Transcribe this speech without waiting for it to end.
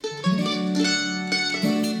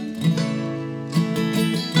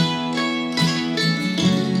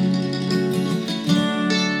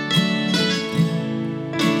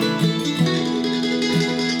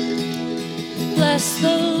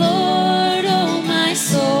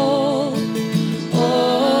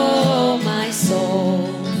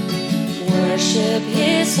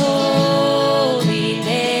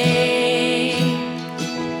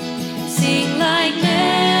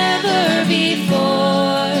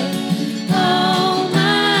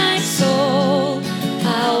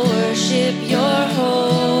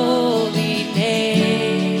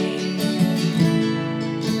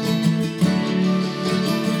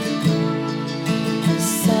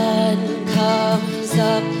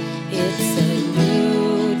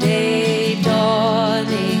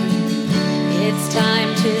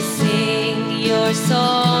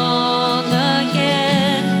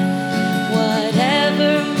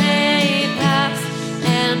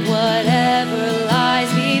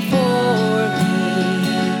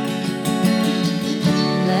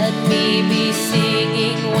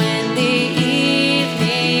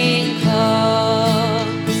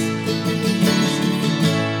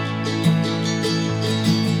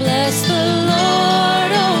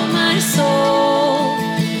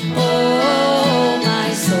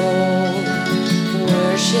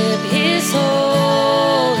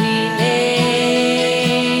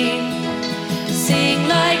Sing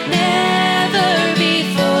like never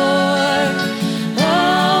before.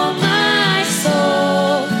 Oh, my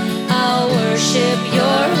soul, I'll worship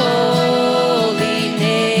your holy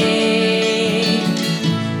name.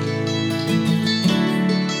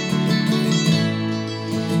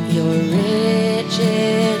 You're rich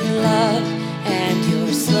in love and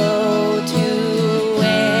you're slow to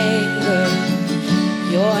anger.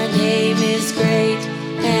 Your name is great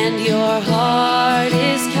and your heart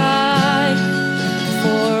is kind.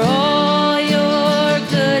 For all your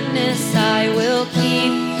goodness I will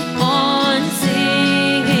keep on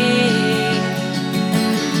singing.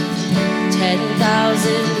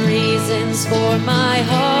 10,000 reasons for my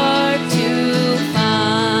heart to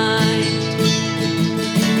find.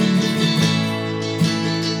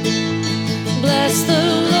 Bless the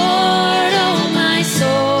Lord, oh my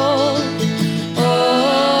soul,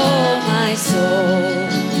 oh my soul.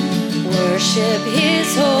 Worship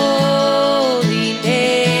his holy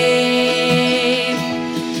name.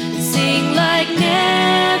 Sing like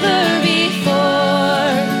never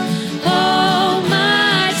before. Oh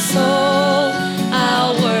my soul,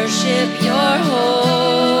 I'll worship your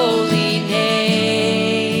holy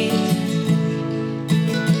name.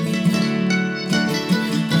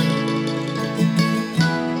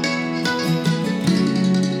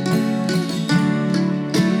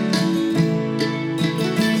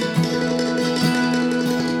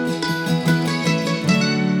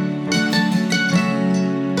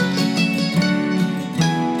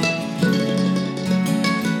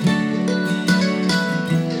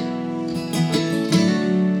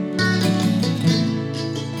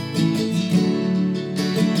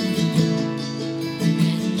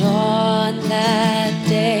 And on that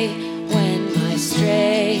day when my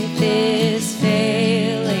strength is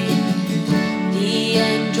failing, the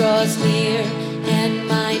end draws near and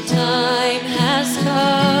my time has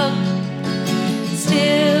come.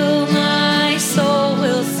 Still my soul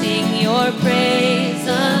will sing your praise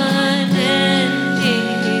unending.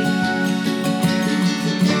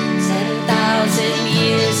 10,000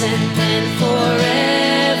 years and then forevermore.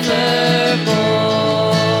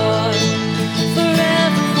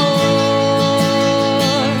 Forevermore.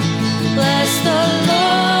 Bless the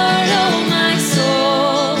Lord, oh my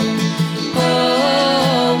soul,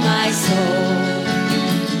 oh my soul.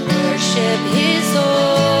 Worship his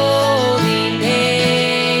holy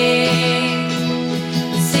name.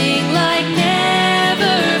 Sing like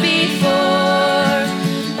never before.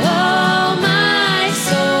 Oh my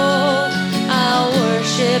soul, I'll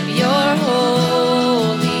worship your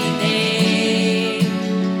holy name.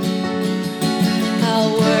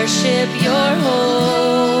 I'll worship your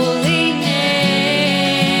holy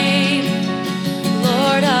name.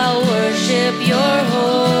 Lord, I'll worship your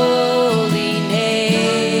holy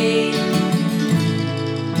name.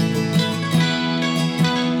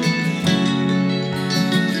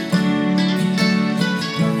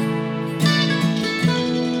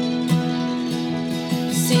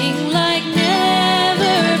 Sing like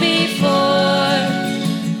never before.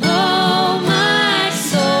 Oh my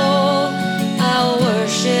soul, I'll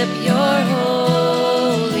worship your